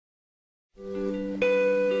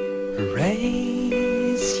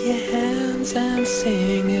Raise your hands and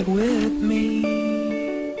sing it with me.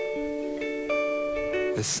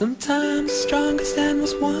 There's sometimes the strongest and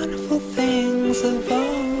most wonderful things are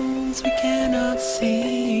those we cannot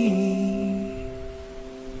see.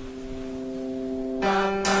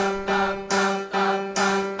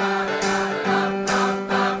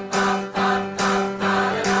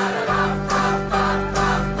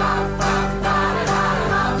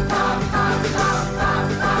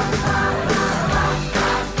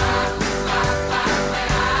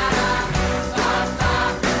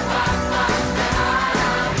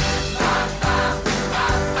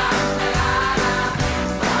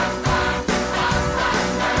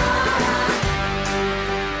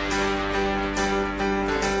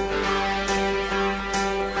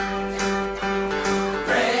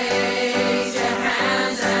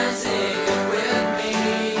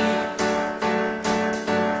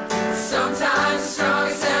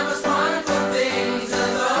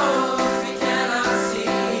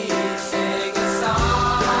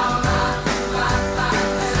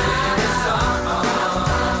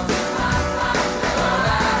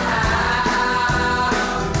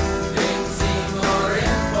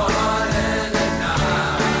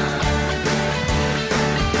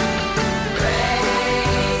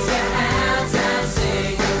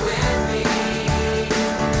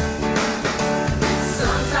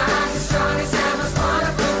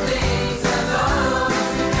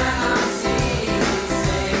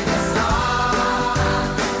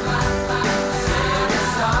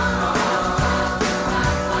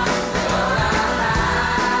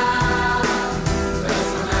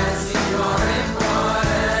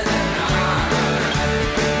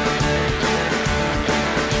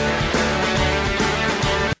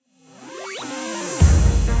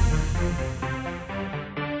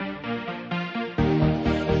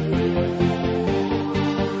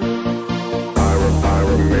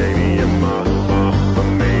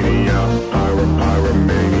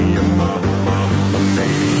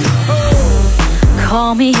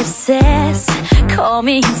 Call me obsessed, call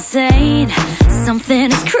me insane.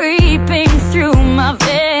 Something is creeping through my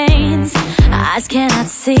veins. Eyes cannot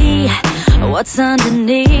see what's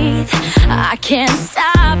underneath. I can't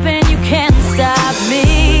stop and you can't stop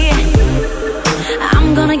me.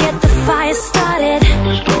 I'm gonna get the fire started.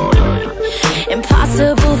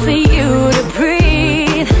 Impossible for you to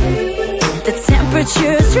breathe. The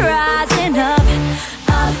temperature's rising up,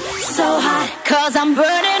 up so hot, 'cause I'm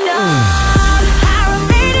burning up.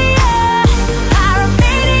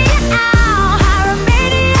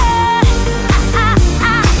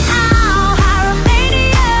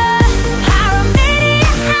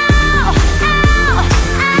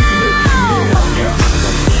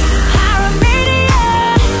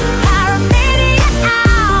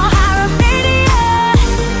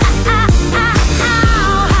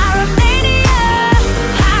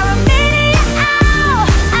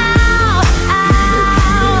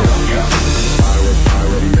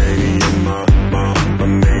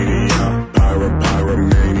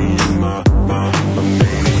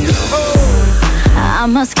 I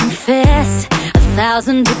must confess,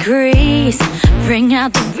 1,000 degrees bring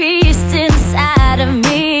out the beast inside of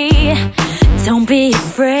me. Don't be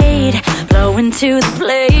afraid, blow into the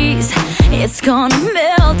blaze. It's gonna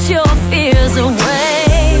melt your fears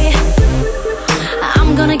away.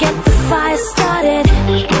 I'm gonna get the fire started.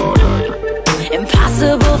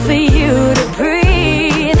 Impossible for you to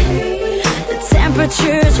breathe. The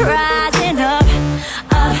temperature's rising.